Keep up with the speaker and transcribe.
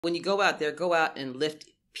When you go out there, go out and lift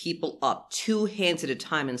people up 2 hands at a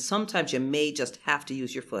time, and sometimes you may just have to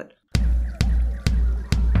use your foot.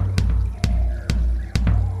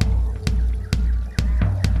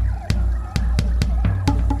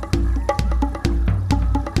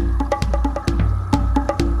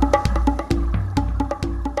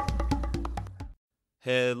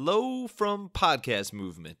 Hello from Podcast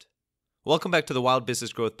Movement. Welcome back to the Wild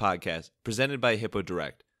Business Growth Podcast, presented by Hippo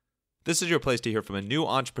Direct. This is your place to hear from a new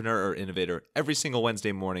entrepreneur or innovator every single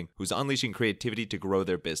Wednesday morning who's unleashing creativity to grow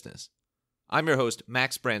their business. I'm your host,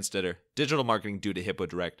 Max Brandstetter, digital marketing due to Hippo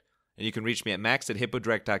Direct, and you can reach me at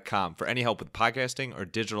max@hippodirect.com for any help with podcasting or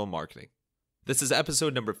digital marketing. This is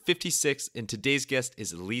episode number 56, and today's guest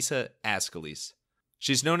is Lisa Ascolese.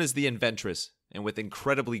 She's known as the Inventress, and with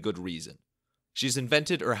incredibly good reason. She's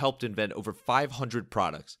invented or helped invent over 500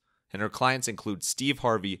 products, and her clients include Steve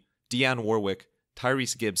Harvey, Dionne Warwick,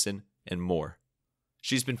 Tyrese Gibson, and more.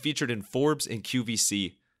 She's been featured in Forbes and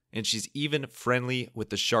QVC, and she's even friendly with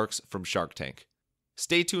the sharks from Shark Tank.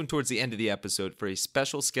 Stay tuned towards the end of the episode for a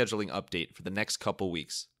special scheduling update for the next couple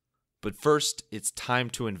weeks. But first, it's time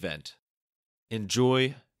to invent.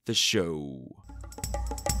 Enjoy the show.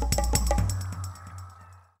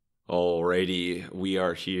 Alrighty, we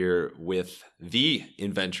are here with the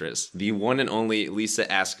Inventress, the one and only Lisa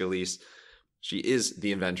Ascolese. She is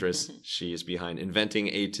the Inventress. She is behind Inventing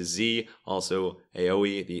A to Z, also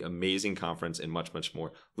AOWIE, the amazing conference, and much, much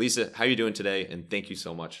more. Lisa, how are you doing today? And thank you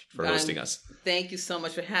so much for hosting us. Thank you so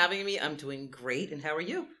much for having me. I'm doing great. And how are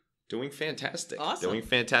you? Doing fantastic. Awesome. Doing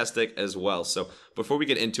fantastic as well. So before we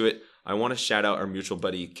get into it, I want to shout out our mutual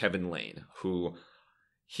buddy, Kevin Lane, who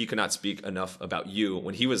he could not speak enough about you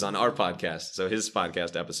when he was on our podcast, so his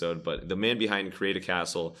podcast episode, but the man behind Create a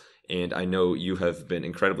Castle. And I know you have been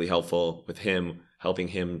incredibly helpful with him, helping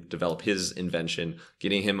him develop his invention,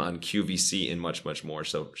 getting him on QVC and much, much more.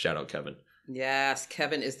 So shout out, Kevin. Yes,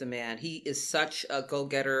 Kevin is the man. He is such a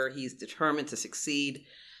go-getter. He's determined to succeed.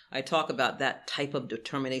 I talk about that type of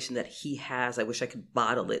determination that he has. I wish I could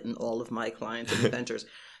bottle it in all of my clients and inventors.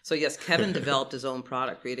 So yes, Kevin developed his own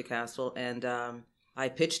product, Create a Castle, and I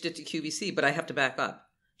pitched it to QVC, but I have to back up.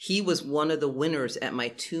 He was one of the winners at my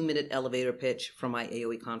 2-minute elevator pitch from my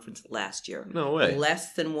AOWIE conference last year. No way.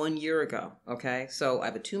 Less than 1 year ago, okay? So I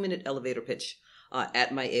have a 2-minute elevator pitch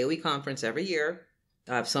at my AOWIE conference every year.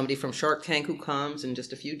 I have somebody from Shark Tank who comes and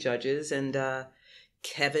just a few judges, and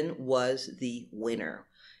Kevin was the winner.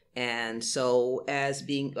 And so as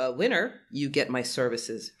being a winner, you get my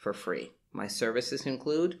services for free. My services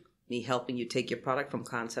include me helping you take your product from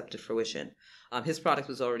concept to fruition. His product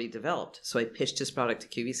was already developed, so I pitched his product to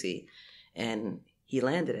QVC, and he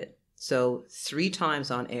landed it. So 3 times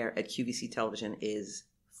on air at QVC television is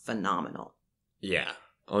phenomenal. Yeah,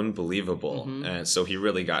 unbelievable. Mm-hmm. And so he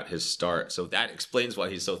really got his start. So that explains why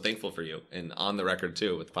he's so thankful for you, and on the record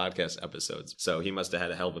too with podcast episodes. So he must have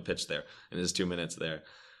had a hell of a pitch there in his 2 minutes there.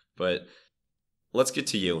 But let's get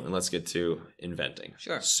to you, and let's get to inventing.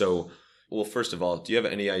 Sure. So, well, first of all, do you have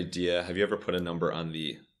any idea, have you ever put a number on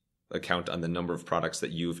the account on the number of products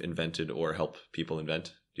that you've invented or helped people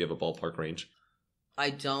invent? Do you have a ballpark range?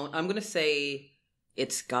 I don't. I'm going to say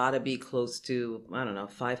it's got to be close to,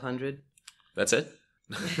 500. That's it?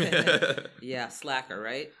 Yeah, slacker,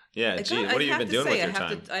 right? Yeah, gee, what have you been doing with your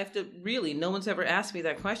time? I have to really, no one's ever asked me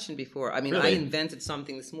that question before. I mean, really? I invented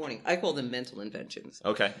something this morning. I call them mental inventions.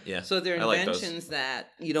 Okay, yeah. So they're inventions that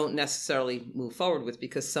you don't necessarily move forward with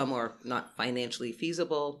because some are not financially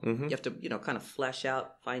feasible. Mm-hmm. You have to, kind of flesh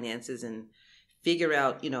out finances and figure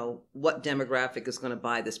out, what demographic is going to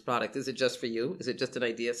buy this product. Is it just for you? Is it just an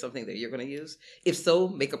idea, something that you're going to use? If so,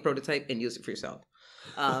 make a prototype and use it for yourself.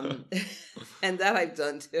 And that I've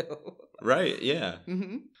done too. Right, yeah.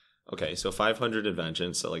 Mm-hmm. Okay, so 500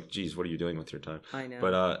 inventions. So, geez, what are you doing with your time? I know.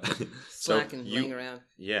 But slacking, laying around.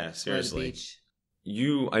 Yeah, seriously. By the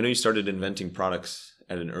beach. I know you started inventing products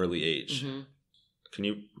at an early age. Mm-hmm. Can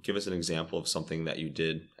you give us an example of something that you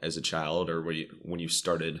did as a child, or when you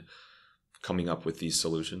started coming up with these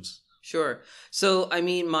solutions? Sure. So, I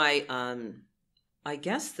mean, my, I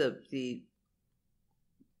guess the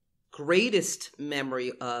greatest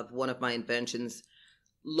memory of one of my inventions,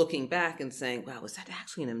 looking back and saying, wow, was that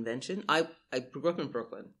actually an invention? I grew up in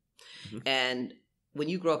Brooklyn. Mm-hmm. And when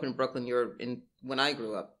you grow up in Brooklyn, when I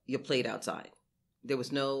grew up, you played outside. There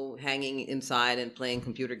was no hanging inside and playing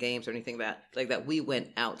computer games or anything like that. We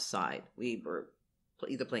went outside. We were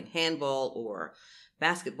either playing handball or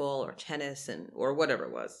basketball or tennis or whatever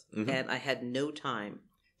it was. Mm-hmm. And I had no time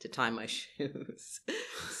to tie my shoes.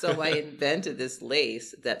 So I invented this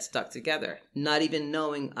lace that stuck together, not even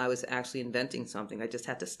knowing I was actually inventing something. I just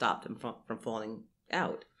had to stop them from falling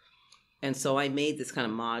out. And so I made this kind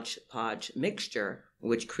of Mod Podge mixture,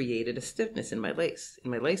 which created a stiffness in my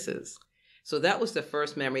laces. So that was the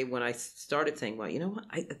first memory when I started saying, well, you know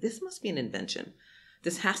what? This must be an invention.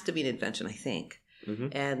 This has to be an invention, I think. Mm-hmm.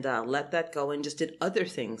 And let that go and just did other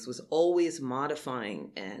things, was always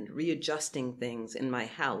modifying and readjusting things in my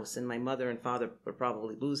house. And my mother and father were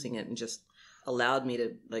probably losing it and just allowed me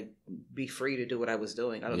to like be free to do what I was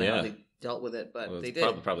doing. I don't know how they dealt with it, but they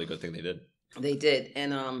did. Probably a good thing they did. They did.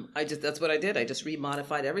 And that's what I did. I just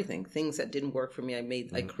remodified everything. Things that didn't work for me,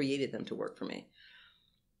 I created them to work for me.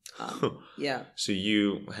 Yeah. So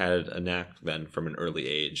you had a knack then from an early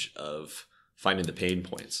age of finding the pain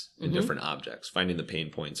points in different objects, finding the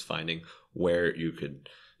pain points, finding where you could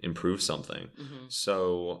improve something. Mm-hmm.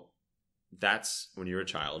 So that's when you were a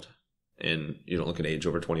child, and you don't look an age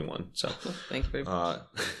over 21. So thank you very much.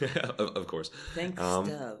 Of course. Thanks,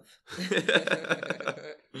 Dove.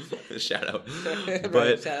 Shout out.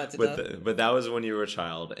 Right, shout out to Dove. But that was when you were a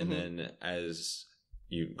child, and then as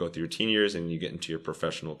you go through your teen years and you get into your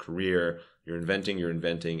professional career, you're inventing,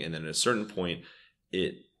 and then at a certain point,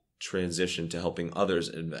 it transitioned to helping others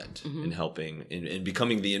invent and helping and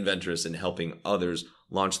becoming the inventress and helping others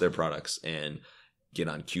launch their products and get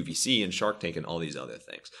on QVC and Shark Tank and all these other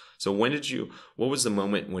things. So what was the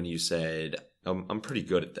moment when you said, I'm pretty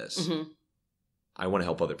good at this. I want to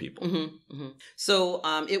help other people. So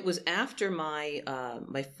it was after my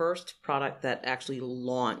my first product that actually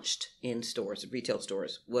launched in stores, retail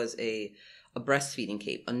stores, was a breastfeeding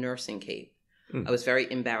cape, a nursing cape. I was very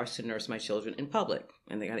embarrassed to nurse my children in public,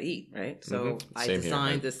 and they got to eat, right? So I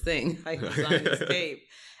designed this thing. I designed this cape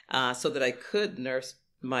so that I could nurse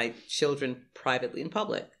my children privately in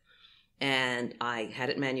public. And I had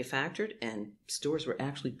it manufactured, and stores were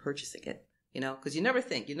actually purchasing it, because you never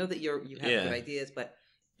think, that you have good ideas, but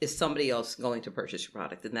is somebody else going to purchase your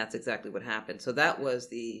product? And that's exactly what happened. So that was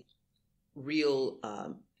the real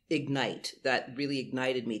ignite that really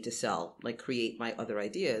ignited me to sell, like create my other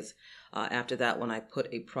ideas. After that, when I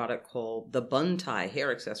put a product called the bun tie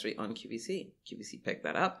hair accessory on QVC picked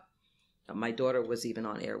that up. My daughter was even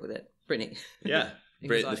on air with it, Brittany. Yeah.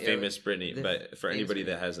 The famous Brittany. But for anybody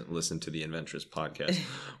that hasn't listened to the Inventress podcast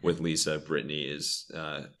with Lisa, Brittany is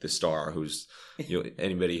the star who's,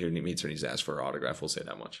 anybody who meets her needs to ask for her autograph. We'll say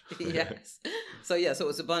that much. Yes. So it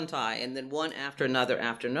was a bun tie, and then one after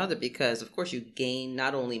another, because of course you gain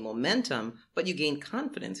not only momentum, but you gain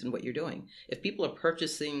confidence in what you're doing. If people are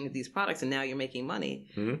purchasing these products and now you're making money,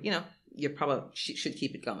 you probably should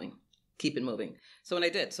keep it going, keep it moving. So when I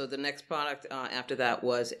did, the next product after that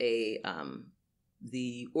was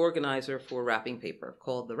the organizer for wrapping paper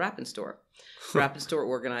called the Wrap and Store. Wrap and Store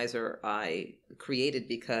organizer I created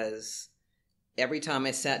because every time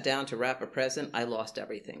I sat down to wrap a present, I lost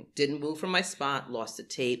everything. Didn't move from my spot, lost the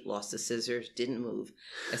tape, lost the scissors, didn't move.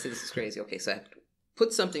 I said, this is crazy. Okay, so I have to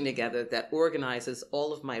put something together that organizes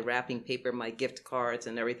all of my wrapping paper, my gift cards,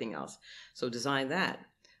 and everything else. So designed that,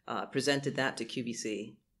 presented that to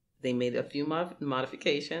QVC. They made a few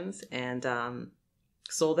modifications and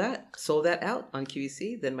sold that out on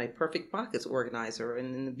QVC. Then my Perfect Pockets organizer,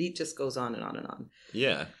 and then the beat just goes on and on and on.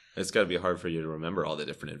 Yeah, it's got to be hard for you to remember all the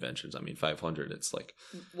different inventions. I mean, 500. It's like,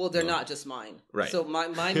 well, they're not just mine, right? So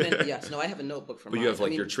mine, yes, no, I have a notebook for mine. But you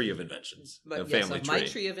have your tree of inventions, but family tree. My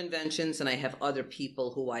tree of inventions, and I have other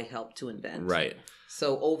people who I help to invent. Right.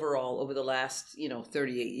 So overall, over the last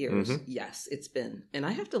 38 years, yes, it's been, and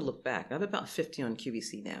I have to look back. I have about 50 on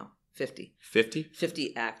QVC now.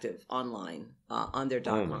 50 active online on their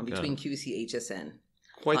 .com between QVC, HSN,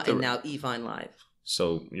 and now eVine Live.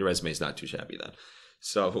 So your resume is not too shabby then.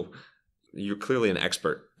 So you're clearly an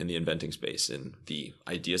expert in the inventing space, in the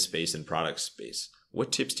idea space and product space.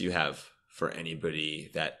 What tips do you have for anybody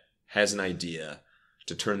that has an idea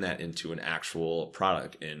to turn that into an actual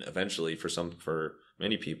product and eventually for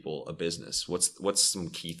many people a business? What's some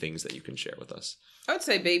key things that you can share with us? I would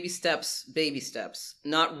say baby steps,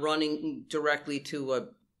 not running directly to a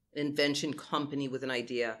invention company with an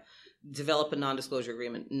idea. Develop a non-disclosure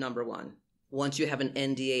agreement, number one. Once you have an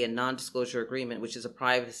NDA, a non-disclosure agreement, which is a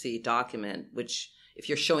privacy document, which if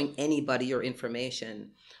you're showing anybody your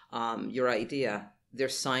information, your idea, they're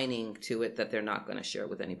signing to it that they're not going to share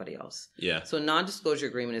with anybody else. Yeah. So a non-disclosure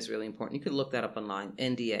agreement is really important. You could look that up online,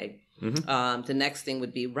 NDA. The next thing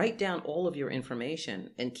would be write down all of your information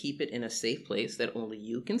and keep it in a safe place that only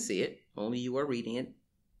you can see it, only you are reading it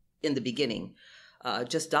in the beginning.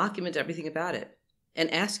 Just document everything about it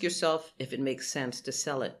and ask yourself if it makes sense to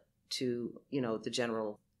sell it to, the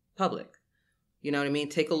general public. You know what I mean?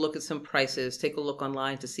 Take a look at some prices, take a look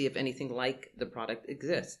online to see if anything like the product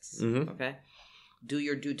exists. Okay? Do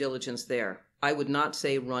your due diligence there. I would not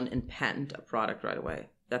say run and patent a product right away.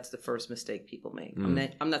 That's the first mistake people make.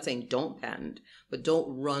 Mm. I'm not saying don't patent, but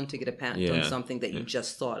don't run to get a patent on something that you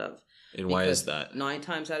just thought of. And why is that? 9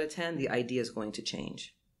 times out of 10, the idea is going to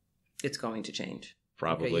change. It's going to change.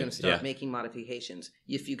 Probably. Okay, you're going to start making modifications.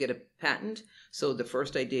 If you get a patent, so the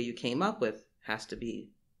first idea you came up with has to be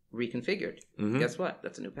reconfigured. Mm-hmm. Guess what?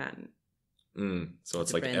 That's a new patent. So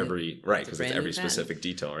it's like every, right, because it's every specific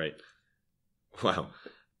detail, right? Wow.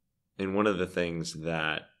 And one of the things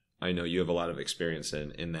that I know you have a lot of experience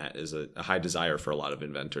in that is a high desire for a lot of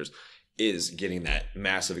inventors is getting that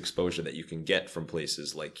massive exposure that you can get from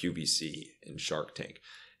places like QVC and Shark Tank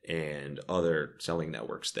and other selling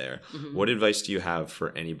networks there. Mm-hmm. What advice do you have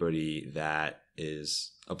for anybody that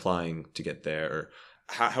is applying to get there? Or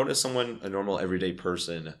how does someone, a normal everyday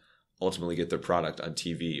person, ultimately get their product on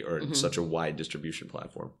TV or in such a wide distribution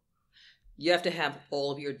platform? You have to have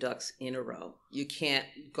all of your ducks in a row. You can't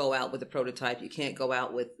go out with a prototype. You can't go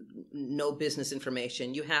out with no business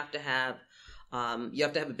information. You have to have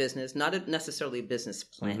a business, not necessarily a business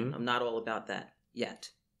plan. Mm-hmm. I'm not all about that yet.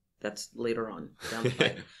 That's later on down the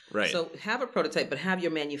pipe. Right. So have a prototype, but have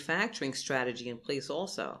your manufacturing strategy in place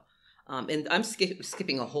also. And I'm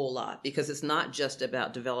skipping a whole lot because it's not just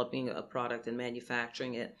about developing a product and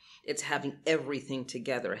manufacturing it. It's having everything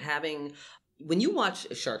together. When you watch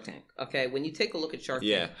Shark Tank, okay, when you take a look at Shark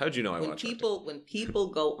Tank. Yeah, how'd you know I watch Shark Tank? When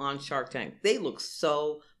people go on Shark Tank, they look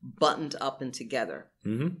so buttoned up and together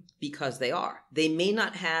because they are. They may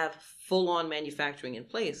not have full-on manufacturing in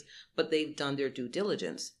place, but they've done their due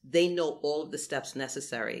diligence. They know all of the steps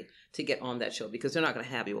necessary to get on that show because they're not going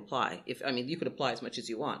to have you apply. You could apply as much as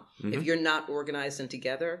you want. Mm-hmm. If you're not organized and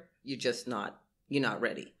together, you're not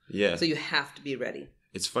ready. Yeah. So you have to be ready.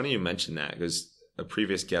 It's funny you mentioned that because a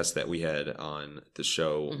previous guest that we had on the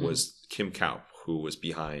show was Kim Kaup, who was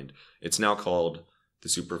behind, it's now called the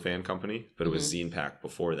Superfan Company, but it was Zine Pack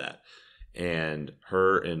before that. And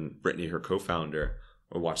her and Brittany, her co-founder,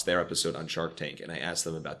 watched their episode on Shark Tank, and I asked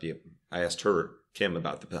Kim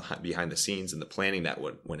about the behind the scenes and the planning that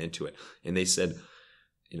went into it. And they said,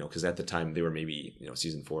 because at the time they were maybe,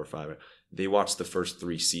 season 4 or 5, they watched the first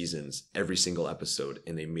 3 seasons, every single episode,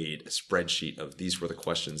 and they made a spreadsheet of these were the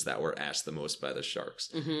questions that were asked the most by the sharks.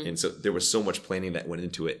 Mm-hmm. And so there was so much planning that went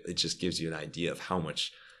into it. It just gives you an idea of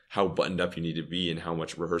how buttoned up you need to be and how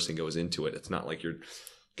much rehearsing goes into it. It's not like you're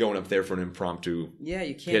going up there for an impromptu Yeah,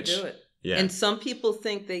 you can't pitch. Do it. Yeah. And some people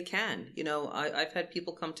think they can. I've had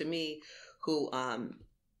people come to me who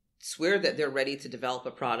swear that they're ready to develop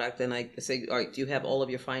a product. And I say, all right, do you have all of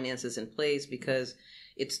your finances in place? Because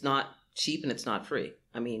it's not cheap and it's not free.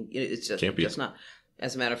 It's just not.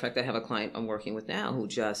 As a matter of fact, I have a client I'm working with now who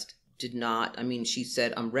just did not. She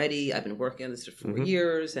said, I'm ready. I've been working on this for 4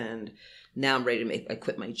 years and now I'm ready to I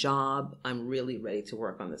quit my job. I'm really ready to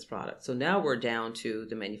work on this product. So now we're down to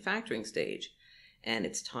the manufacturing stage and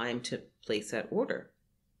it's time to place that order.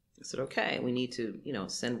 I said, okay, we need to,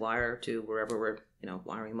 send wire to wherever we're,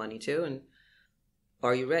 wiring money to. And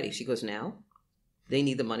are you ready? She goes, now. They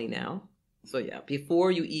need the money now. So yeah,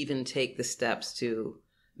 before you even take the steps to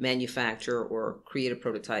manufacture or create a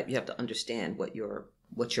prototype, you have to understand what your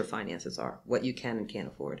finances are, what you can and can't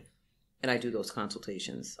afford. And I do those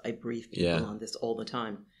consultations. I brief people on this all the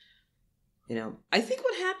time. I think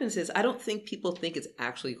what happens is I don't think people think it's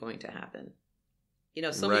actually going to happen.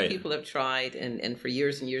 So many people have tried and for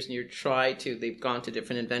years and years and years they've gone to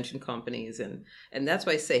different invention companies and that's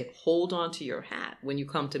why I say hold on to your hat when you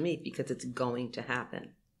come to me because it's going to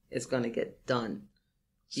happen. It's going to get done,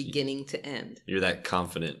 beginning to end. You're that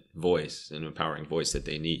confident voice and empowering voice that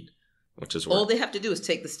they need, which is all they have to do is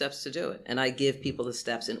take the steps to do it. And I give people the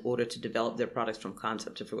steps in order to develop their products from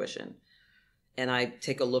concept to fruition. And I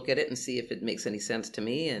take a look at it and see if it makes any sense to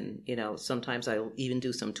me. And, sometimes I'll even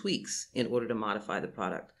do some tweaks in order to modify the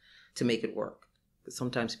product to make it work. Because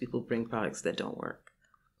sometimes people bring products that don't work.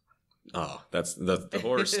 Oh, that's the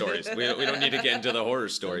horror stories. We don't need to get into the horror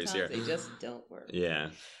stories sometimes here. They just don't work. Yeah.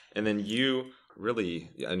 And then you really,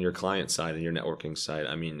 on your client side and your networking side,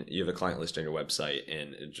 you have a client list on your website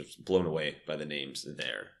and it's just blown away by the names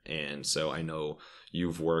there. And so I know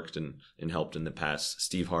you've worked and helped in the past.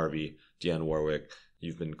 Steve Harvey, Dionne Warwick,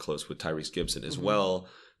 you've been close with Tyrese Gibson as well.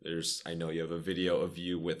 I know you have a video of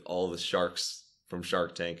you with all the sharks from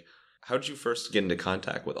Shark Tank. How did you first get into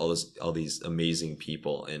contact with all these amazing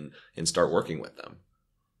people and start working with them?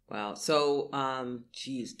 Wow. So,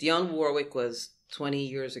 Dionne Warwick was 20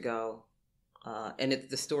 years ago. And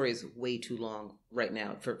the story is way too long right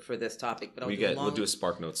now for this topic. But we'll do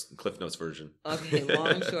a Cliff Notes version. Okay, long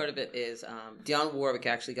and short of it is Dionne Warwick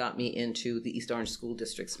actually got me into the East Orange school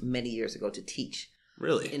districts many years ago to teach.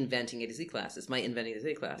 Really? Inventing A to Z classes, my Inventing A to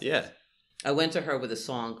Z classes. Yeah. I went to her with a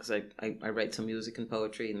song because I write some music and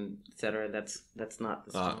poetry and etc. That's not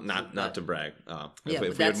the song. Not to brag.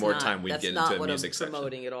 If we had more time, we'd get into a music section. That's not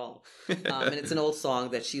what I'm promoting at all. And it's an old song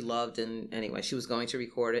that she loved. And anyway, she was going to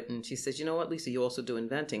record it, and she says, "You know what, Lisa? You also do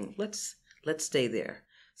inventing. Let's stay there."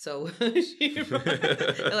 So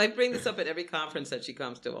and I bring this up at every conference that she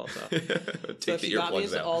comes to. Also, so she got me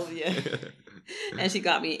into all and she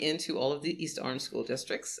got me into all of the East Orange school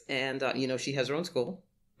districts, and she has her own school.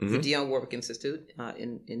 The Dionne Warwick Institute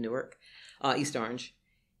in Newark, East Orange.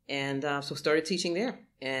 And so started teaching there.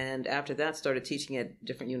 And after that, started teaching at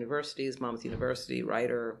different universities, Monmouth University,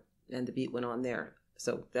 Rider, and the beat went on there.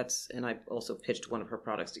 So and I also pitched one of her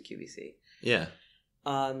products to QVC. Yeah.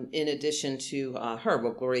 In addition to her,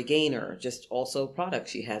 Gloria Gaynor, just also products.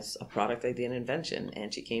 She has a product idea and invention.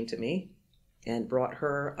 And she came to me and brought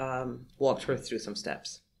her, walked her through some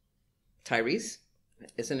steps. Tyrese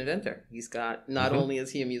is an inventor. He's got, not only is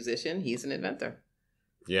he a musician, he's an inventor.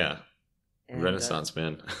 Yeah. And, Renaissance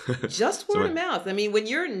man. Just word of mouth. I mean, when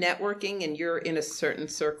you're networking and you're in a certain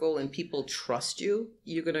circle and people trust you,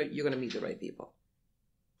 you're gonna meet the right people.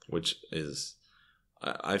 Which is,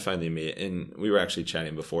 I find the amazing. And we were actually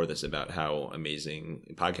chatting before this about how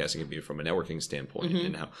amazing podcasting can be from a networking standpoint,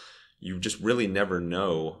 and how you just really never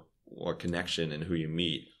know what connection and who you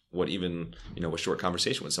meet. What even, a short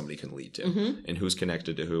conversation with somebody can lead to, and who's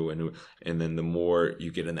connected to who, and then the more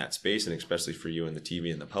you get in that space, and especially for you in the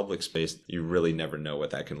TV and the public space, you really never know what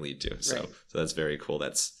that can lead to. So that's very cool.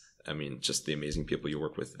 That's, just the amazing people you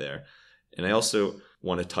work with there. And I also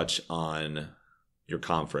want to touch on your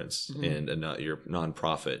conference and your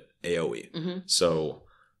nonprofit, AOWIE. So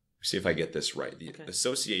see if I get this right. The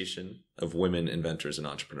Association of Women Inventors and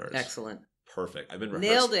Entrepreneurs. Excellent. Perfect.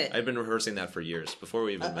 Nailed it. I've been rehearsing that for years before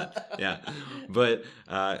we even met. Yeah. But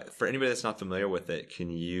for anybody that's not familiar with it, can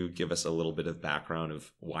you give us a little bit of background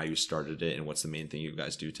of why you started it and what's the main thing you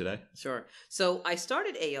guys do today? Sure. So I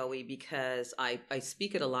started AOWIE because I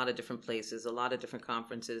speak at a lot of different places, a lot of different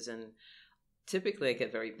conferences, and typically I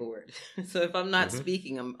get very bored. So if I'm not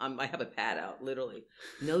speaking, I have a pad out, literally.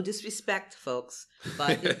 No disrespect, folks,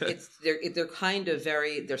 but they're kind of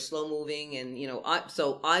they're slow moving, and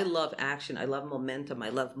I love action, I love momentum, I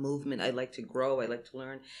love movement, I like to grow, I like to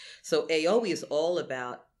learn. So AOWIE is all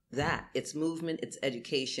about that. It's movement, it's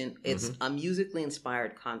education, it's a musically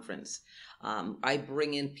inspired conference. I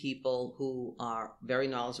bring in people who are very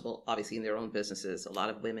knowledgeable, obviously in their own businesses, a lot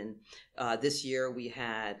of women. This year we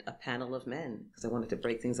had a panel of men because I wanted to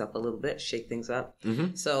break things up a little bit, shake things up.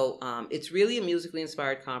 So it's really a musically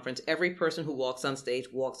inspired conference. Every person who walks on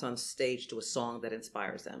stage to a song that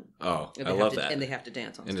inspires them. Oh, I love that. And they have to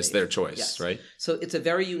dance on stage. And it's their choice, right? So it's a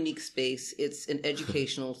very unique space. It's an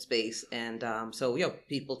educational space. And so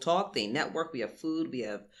people talk, they network, we have food, we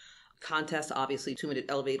have contests, obviously 2-minute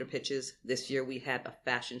elevator pitches. This year we had a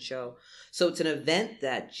fashion show. So it's an event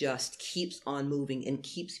that just keeps on moving and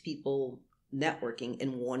keeps people networking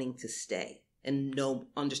and wanting to stay and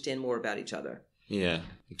understand more about each other. Yeah.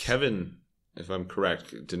 Kevin, if I'm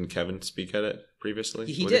correct, didn't Kevin speak at it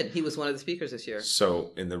previously? He did. He was one of the speakers this year.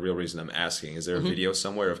 So, and the real reason I'm asking, is there a video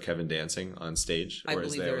somewhere of Kevin dancing on stage? I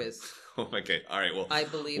believe there is. Oh, okay. All right. Well, I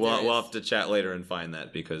believe we'll have to chat later and find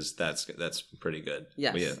that because that's pretty good.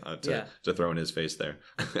 Yes. To throw in his face there.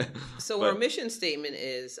 So our mission statement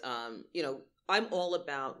is, I'm all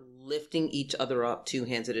about lifting each other up 2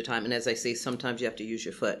 hands at a time. And as I say, sometimes you have to use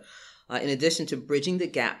your foot. In addition to bridging the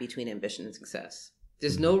gap between ambition and success.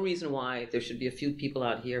 There's no reason why there should be a few people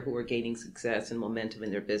out here who are gaining success and momentum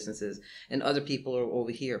in their businesses, and other people are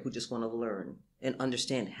over here who just want to learn and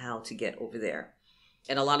understand how to get over there.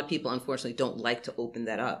 And a lot of people, unfortunately, don't like to open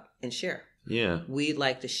that up and share. Yeah. We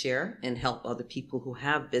like to share and help other people who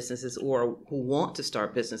have businesses or who want to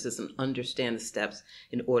start businesses and understand the steps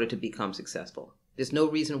in order to become successful. There's no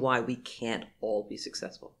reason why we can't all be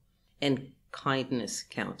successful. And kindness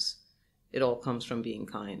counts. It all comes from being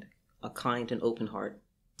kind. A kind and open heart.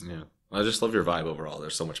 Yeah. I just love your vibe overall.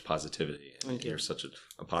 There's so much positivity. Thank you. You're such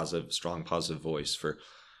a positive, strong, positive voice for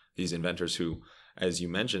these inventors who, as you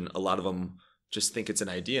mentioned, a lot of them just think it's an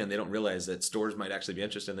idea and they don't realize that stores might actually be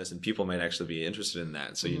interested in this and people might actually be interested in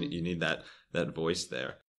that. So you need that voice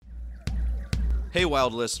there. Hey,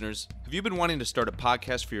 Wild listeners. Have you been wanting to start a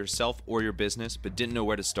podcast for yourself or your business but didn't know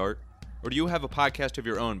where to start? Or do you have a podcast of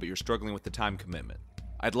your own but you're struggling with the time commitment?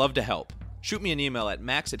 I'd love to help. Shoot me an email at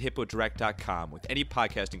max@hippodirect.com with any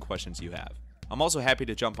podcasting questions you have. I'm also happy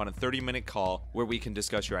to jump on a 30-minute call where we can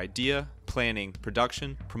discuss your idea, planning,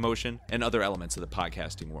 production, promotion, and other elements of the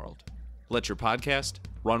podcasting world. Let your podcast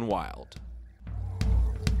run wild.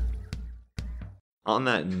 On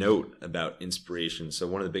that note about inspiration, so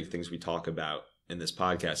one of the big things we talk about in this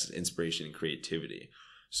podcast is inspiration and creativity.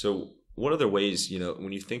 So what other ways,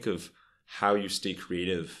 when you think of how you stay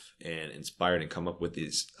creative and inspired and come up with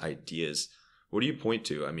these ideas, what do you point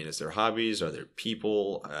to? I mean, is there hobbies? Are there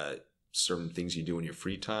people? Certain things you do in your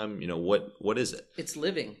free time? What is it? It's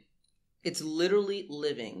living. It's literally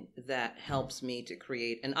living that helps me to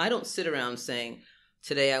create. And I don't sit around saying,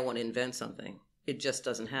 today I want to invent something. It just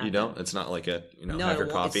doesn't happen. You don't? It's not like a, have your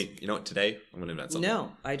coffee. You know what, today I'm going to invent something.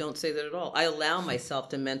 No, I don't say that at all. I allow myself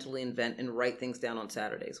to mentally invent and write things down on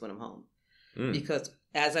Saturdays when I'm home. Because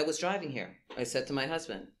as I was driving here, I said to my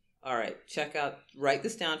husband, all right, write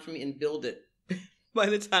this down for me and build it. By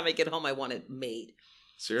the time I get home, I want it made.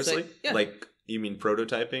 Seriously? Yeah. Like, you mean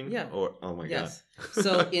prototyping? Yeah. Or, oh my God.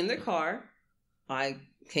 So in the car, I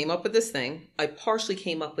came up with this thing. I partially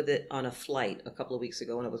came up with it on a flight a couple of weeks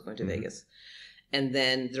ago when I was going to Vegas. And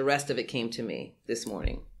then the rest of it came to me this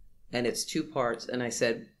morning. And it's 2 parts. And I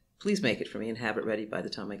said, please make it for me and have it ready by the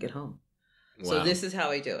time I get home. Wow. So this is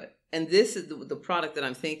how I do it. And this is the product that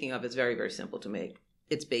I'm thinking of is very, very simple to make.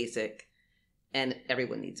 It's basic and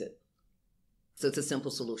everyone needs it. So it's a simple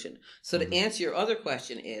solution. So to answer your other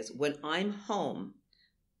question is, when I'm home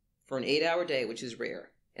for an 8-hour day, which is rare,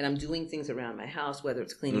 and I'm doing things around my house, whether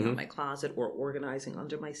it's cleaning out my closet or organizing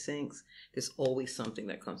under my sinks, there's always something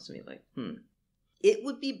that comes to me like, it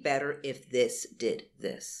would be better if this did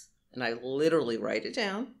this. And I literally write it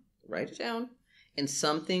down. And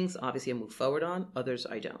some things, obviously, I move forward on. Others,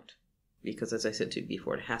 I don't. Because as I said to you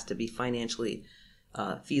before, it has to be financially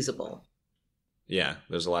feasible. Yeah,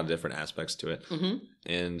 there's a lot of different aspects to it.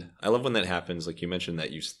 And I love when that happens. Like you mentioned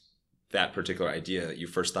that particular idea that you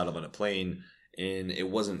first thought of on a plane and it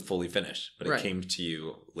wasn't fully finished, but it came to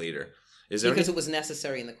you later. Because it was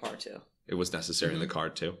necessary in the car too. It was necessary in the car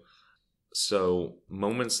too. So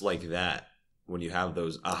moments like that, when you have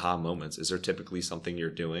those aha moments, is there typically something you're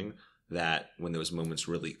doing that when those moments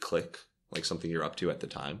really click, like something you're up to at the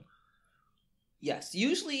time? Yes.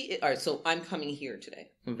 Usually, all right, so I'm coming here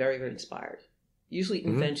today. I'm very, very inspired. Usually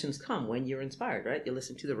inventions come when you're inspired, right? You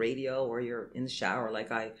listen to the radio or you're in the shower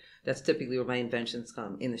that's typically where my inventions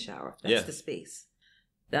come, in the shower. That's the space.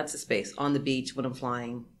 That's the space. On the beach when I'm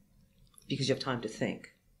flying, because you have time to think.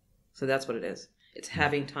 So that's what it is. It's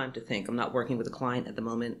having time to think. I'm not working with a client at the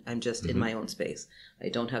moment. I'm just in my own space. I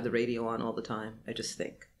don't have the radio on all the time. I just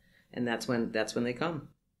think. And that's when they come.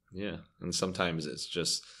 Yeah. And sometimes it's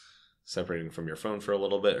just separating from your phone for a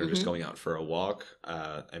little bit or just going out for a walk.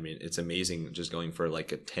 I mean, it's amazing just going for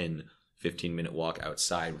like a 10, 15-minute walk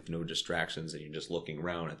outside with no distractions and you're just looking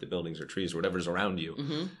around at the buildings or trees or whatever's around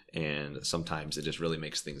you. And sometimes it just really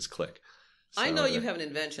makes things click. So, I know you have an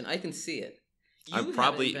invention. I can see it. I'm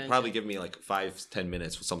probably give me like 5-10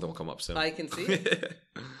 minutes. Something will come up soon. I can see it.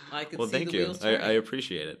 Well, thank you. I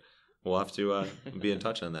appreciate it. We'll have to be in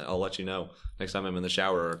touch on that. I'll let you know next time I'm in the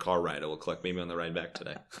shower or a car ride. I will collect maybe on the ride back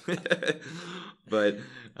today. But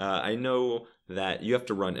I know that you have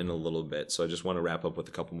to run in a little bit, so I just want to wrap up with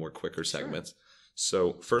a couple more quicker segments. Sure.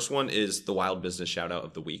 So first one is the Wild Business Shout Out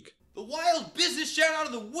of the Week. The Wild Business Shout Out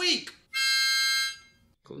of the Week!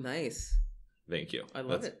 Cool. Nice. Thank you. I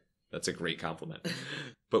love it. That's a great compliment.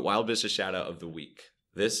 But Wild Business Shout Out of the Week.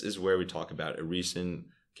 This is where we talk about a recent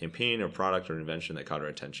campaign or product or invention that caught our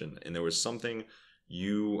attention. And there was something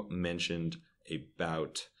you mentioned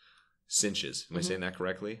about cinches. Am I saying that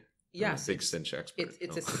correctly? Yes. I'm a big cinch expert.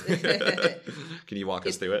 Can you walk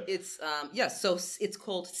us through it? It's so it's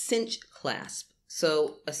called cinch clasp.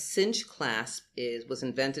 So a cinch clasp was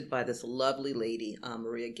invented by this lovely lady,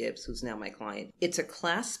 Maria Gibbs, who's now my client. It's a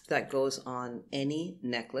clasp that goes on any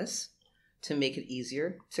necklace to make it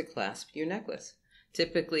easier to clasp your necklace.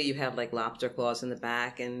 Typically, you have like lobster claws in the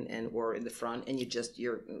back and or in the front, and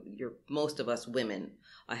you're most of us women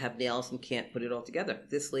have nails and can't put it all together.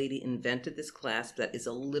 This lady invented this clasp that is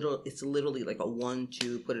it's literally like a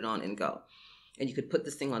 1-2, put it on and go. And you could put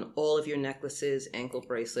this thing on all of your necklaces, ankle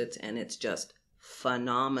bracelets, and it's just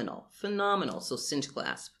phenomenal. So cinch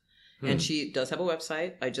clasp. And she does have a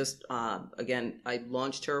website. I just, I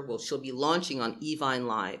launched her. Well, she'll be launching on Evine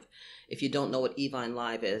Live. If you don't know what Evine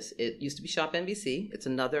Live is, it used to be Shop NBC. It's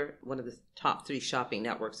another one of the top 3 shopping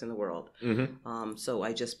networks in the world. So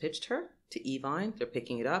I just pitched her to Evine. They're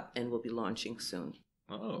picking it up and we'll be launching soon.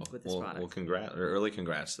 With this product. Well, early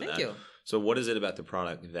congrats to that. Thank you. So what is it about the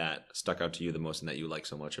product that stuck out to you the most and that you like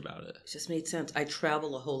so much about it? It just made sense. I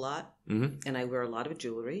travel a whole lot and I wear a lot of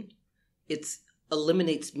jewelry. It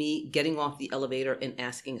eliminates me getting off the elevator and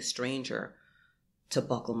asking a stranger to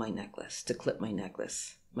buckle my necklace, to clip my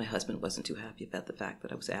necklace. My husband wasn't too happy about the fact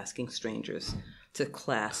that I was asking strangers to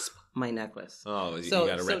clasp my necklace. Oh, you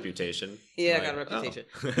got a reputation? Yeah, I got a reputation.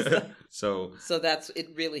 Oh. So it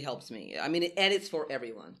really helps me. I mean, and it's for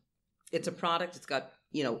everyone. It's a product. It's got,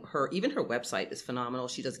 her website is phenomenal.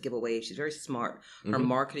 She does giveaways. She's very smart. Her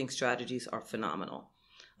marketing strategies are phenomenal.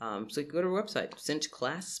 So you can go to her website,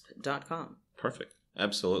 cinchclasp.com. Perfect.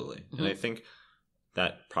 Absolutely. And I think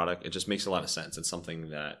that product, it just makes a lot of sense. It's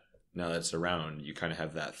something that now that it's around, you kind of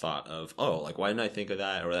have that thought of, why didn't I think of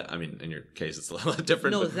that? Or that, I mean, in your case, it's a little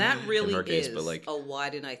different. No, that really is. But why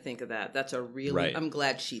didn't I think of that? That's a really, I'm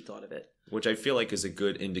glad she thought of it. Which I feel like is a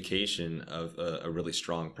good indication of a really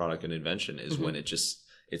strong product and invention is when it's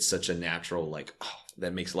such a natural,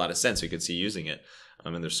 that makes a lot of sense. You could see using it.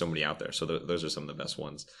 And there's so many out there. So those are some of the best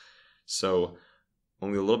ones. So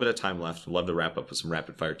only a little bit of time left. I'd love to wrap up with some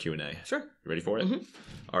rapid fire Q&A. Sure. You ready for it?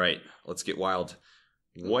 All right, let's get wild.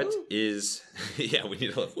 What is we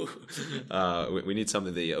need some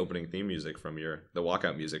of the opening theme music from the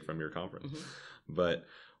walkout music from your conference. But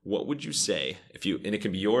what would you say and it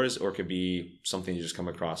can be yours or it could be something you just come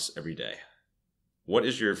across every day. What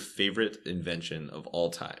is your favorite invention of all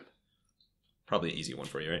time? Probably an easy one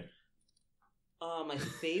for you, right? My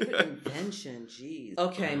favorite invention, geez.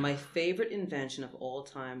 Okay, my favorite invention of all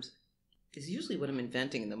times is usually what I'm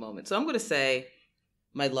inventing in the moment. So I'm going to say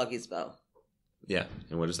my Luggies bow. Yeah,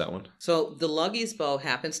 and what is that one? So the Luggies bow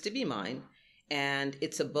happens to be mine, and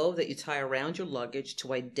it's a bow that you tie around your luggage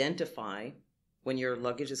to identify when your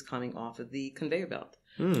luggage is coming off of the conveyor belt.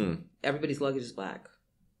 Everybody's luggage is black.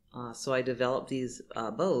 So I developed these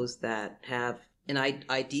bows that have an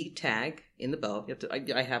ID tag in the bow.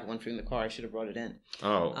 I have one from the car. I should have brought it in.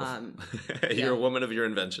 Oh, you're a woman of your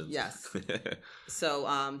inventions. Yes.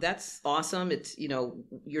 So that's awesome. It's,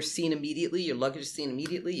 you're seen immediately. Your luggage is seen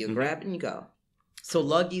immediately. You grab it and you go. So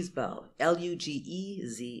Luggies bow.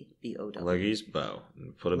 Luggezbo. Luggies bow.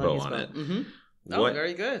 Put a bow on it. Oh,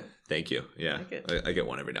 very good. Thank you. Yeah, I get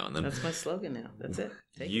one every now and then. That's my slogan now. That's it.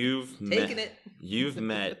 You've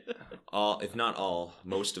met all, if not all,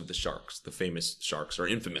 most of the sharks, the famous sharks or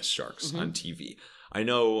infamous sharks on TV. I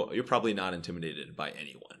know you're probably not intimidated by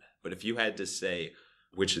anyone, but if you had to say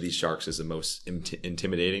which of these sharks is the most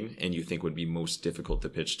intimidating and you think would be most difficult to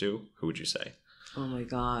pitch to, who would you say? Oh my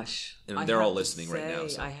gosh. And they're all listening right now.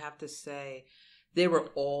 So. I have to say, they were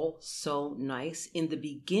all so nice. In the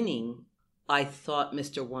beginning, I thought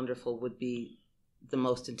Mr. Wonderful would be the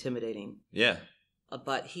most intimidating. Yeah.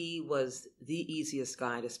 But he was the easiest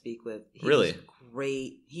guy to speak with. He really? was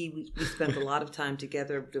great. We spent a lot of time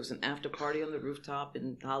together. There was an after party on the rooftop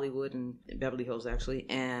in Hollywood and in Beverly Hills, actually.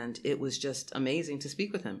 And it was just amazing to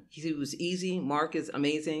speak with him. He was easy. Mark is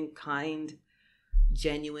amazing, kind,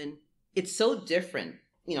 genuine. It's so different,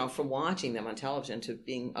 from watching them on television to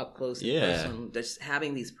being up close in person, just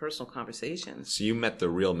having these personal conversations. So you met the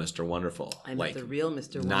real Mr. Wonderful. I met the real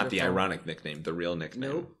Mr. Wonderful. Not the ironic nickname, the real nickname.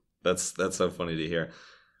 Nope. That's so funny to hear.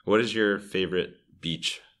 What is your favorite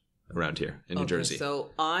beach around here in New Jersey? So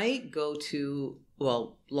I go to,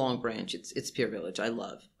 Long Branch. It's Pier Village. I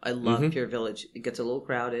love Pier Village. It gets a little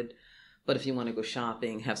crowded. But if you want to go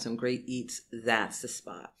shopping, have some great eats, that's the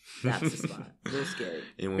spot. That's the spot. A little scary.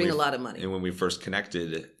 Bring a lot of money. And when we first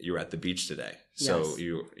connected, you were at the beach today. So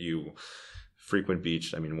yes. you frequent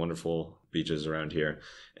beach. I mean, wonderful beaches around here.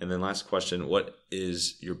 And then last question, what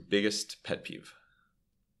is your biggest pet peeve?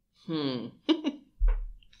 Oh,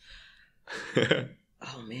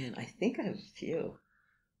 man. I think I have a few.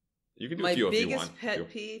 You can do a few if you want. My biggest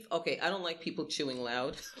pet peeve? Okay, I don't like people chewing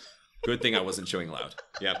loud. Good thing I wasn't chewing loud.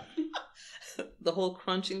 Yep. The whole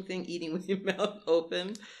crunching thing, eating with your mouth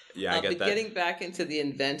open. Yeah, I get that. Getting back into the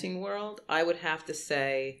inventing world, I would have to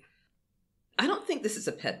say, I don't think this is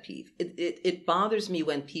a pet peeve. It bothers me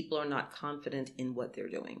when people are not confident in what they're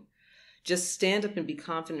doing. Just stand up and be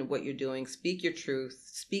confident in what you're doing. Speak your truth.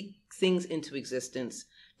 Speak things into existence.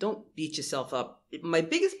 Don't beat yourself up. My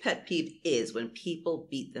biggest pet peeve is when people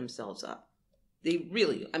beat themselves up. They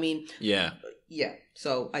really, Yeah. Yeah.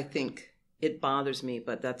 So I think it bothers me,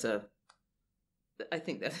 but I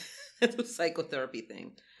think that's a psychotherapy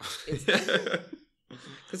thing.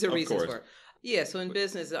 Because there are reasons for it. Yeah, so in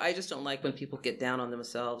business, I just don't like when people get down on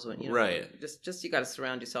themselves. When right, just you got to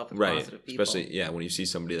surround yourself with positive people. Especially when you see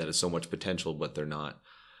somebody that has so much potential, but they're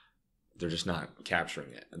just not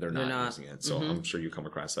capturing it. They're not using it. So I'm sure you come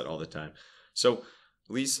across that all the time. So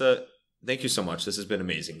Lisa, thank you so much. This has been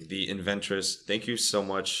amazing. The Inventress, thank you so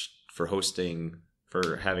much for hosting,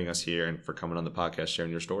 for having us here, and for coming on the podcast,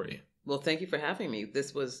 sharing your story. Well, thank you for having me.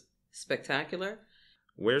 This was spectacular.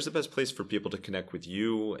 Where's the best place for people to connect with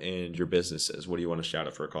you and your businesses? What do you want to shout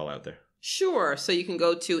out for a call out there? Sure. So you can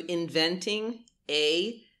go to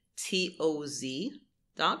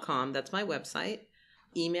inventingatoz.com. That's my website.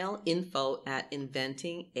 Email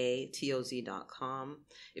info@inventingatoz.com.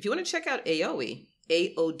 If you want to check out AOWIE,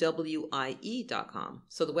 AOWIE.com.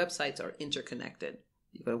 So the websites are interconnected.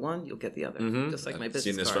 You go to one, you'll get the other. Just like my business I've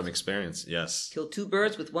seen this cards. from experience, yes. Kill two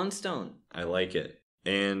birds with one stone. I like it.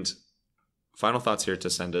 And final thoughts here to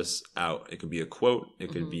send us out. It could be a quote.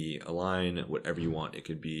 It could be a line, whatever you want. It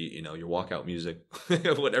could be, your walkout music,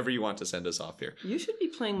 whatever you want to send us off here. You should be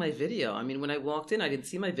playing my video. I mean, when I walked in, I didn't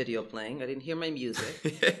see my video playing. I didn't hear my music.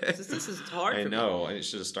 This is hard for me. I know. I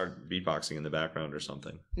should have started beatboxing in the background or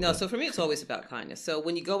something. No, so for me, it's always about kindness. So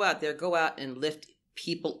when you go out there, go out and lift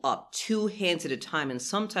people up 2 hands at a time. And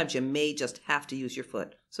sometimes you may just have to use your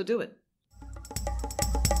foot. So do it.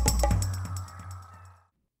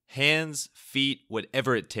 Hands, feet,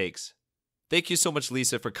 whatever it takes. Thank you so much,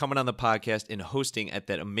 Lisa, for coming on the podcast and hosting at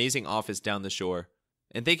that amazing office down the shore.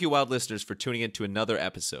 And thank you, Wild listeners, for tuning in to another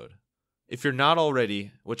episode. If you're not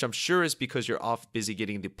already, which I'm sure is because you're off busy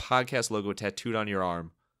getting the podcast logo tattooed on your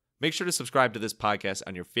arm, make sure to subscribe to this podcast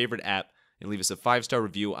on your favorite app and leave us a 5-star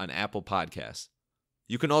review on Apple Podcasts.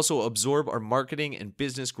 You can also absorb our marketing and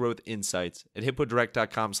business growth insights at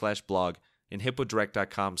hippodirect.com/blog and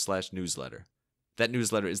hippodirect.com/newsletter. That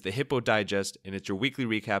newsletter is the Hippo Digest, and it's your weekly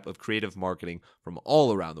recap of creative marketing from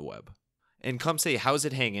all around the web. And come say, how's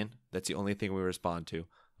it hanging? That's the only thing we respond to.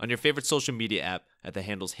 On your favorite social media app at the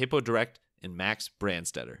handles Hippo Direct and Max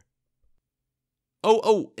Brandstetter.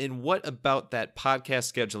 Oh, and what about that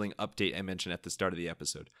podcast scheduling update I mentioned at the start of the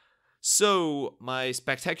episode? So, my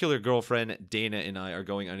spectacular girlfriend, Dana, and I are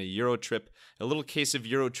going on a Euro trip, a little case of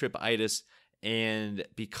Euro trip-itis, and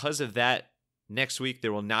because of that, next week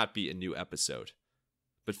there will not be a new episode.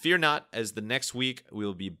 But fear not, as the next week we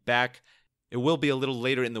will be back. It will be a little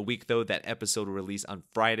later in the week, though. That episode will release on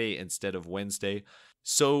Friday instead of Wednesday.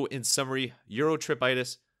 So, in summary, Euro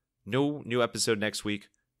trip-itis, no new episode next week.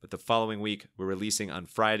 But the following week, we're releasing on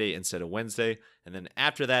Friday instead of Wednesday. And then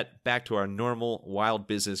after that, back to our normal Wild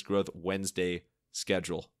Business Growth Wednesday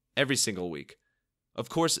schedule every single week. Of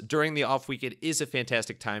course, during the off week, it is a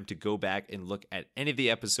fantastic time to go back and look at any of the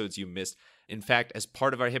episodes you missed. In fact, as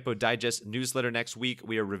part of our Hippo Digest newsletter next week,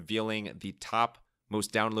 we are revealing the top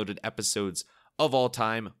most downloaded episodes of all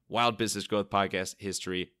time, Wild Business Growth Podcast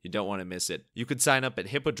history. You don't want to miss it. You could sign up at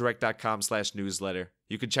hippodirect.com/newsletter.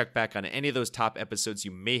 You could check back on any of those top episodes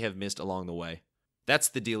you may have missed along the way. That's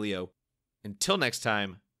the dealio. Until next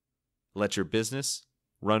time, let your business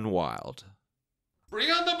run wild. Bring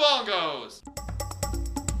on the bongos!